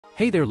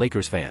Hey there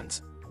Lakers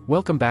fans!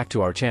 Welcome back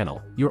to our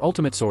channel, your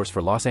ultimate source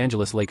for Los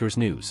Angeles Lakers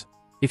news.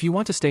 If you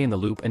want to stay in the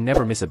loop and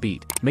never miss a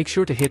beat, make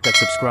sure to hit that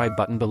subscribe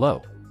button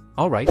below.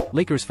 Alright,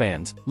 Lakers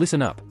fans,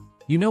 listen up.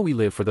 You know we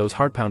live for those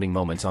heart-pounding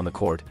moments on the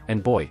court,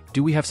 and boy,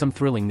 do we have some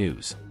thrilling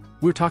news.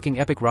 We're talking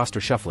epic roster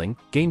shuffling,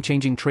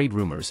 game-changing trade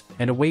rumors,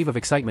 and a wave of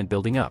excitement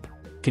building up.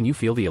 Can you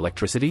feel the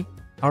electricity?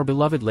 Our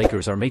beloved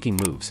Lakers are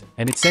making moves,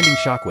 and it's sending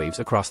shockwaves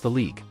across the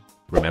league.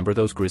 Remember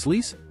those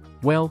Grizzlies?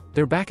 Well,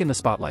 they're back in the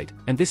spotlight,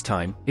 and this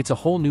time, it's a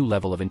whole new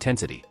level of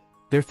intensity.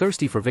 They're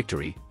thirsty for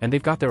victory, and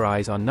they've got their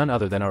eyes on none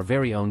other than our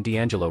very own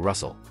D'Angelo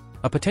Russell.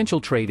 A potential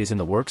trade is in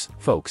the works,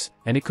 folks,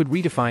 and it could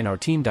redefine our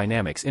team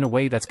dynamics in a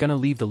way that's gonna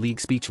leave the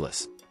league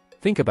speechless.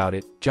 Think about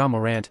it, Ja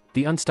Morant,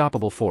 the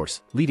unstoppable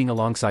force, leading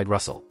alongside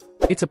Russell.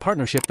 It's a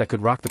partnership that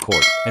could rock the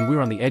court, and we're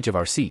on the edge of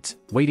our seats,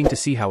 waiting to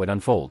see how it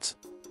unfolds.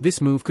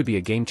 This move could be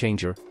a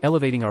game-changer,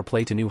 elevating our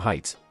play to new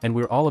heights, and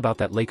we're all about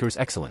that Lakers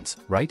excellence,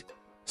 right?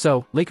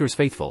 So, Lakers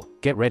faithful,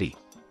 get ready.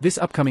 This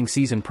upcoming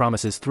season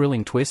promises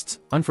thrilling twists,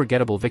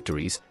 unforgettable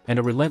victories, and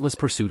a relentless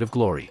pursuit of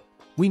glory.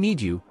 We need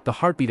you, the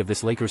heartbeat of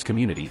this Lakers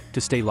community, to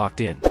stay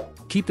locked in.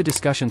 Keep the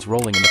discussions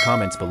rolling in the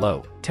comments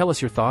below, tell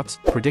us your thoughts,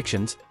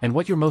 predictions, and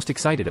what you're most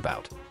excited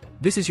about.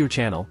 This is your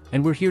channel,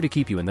 and we're here to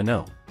keep you in the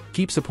know.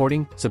 Keep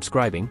supporting,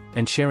 subscribing,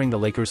 and sharing the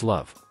Lakers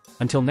love.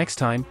 Until next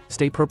time,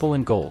 stay purple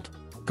and gold.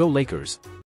 Go Lakers!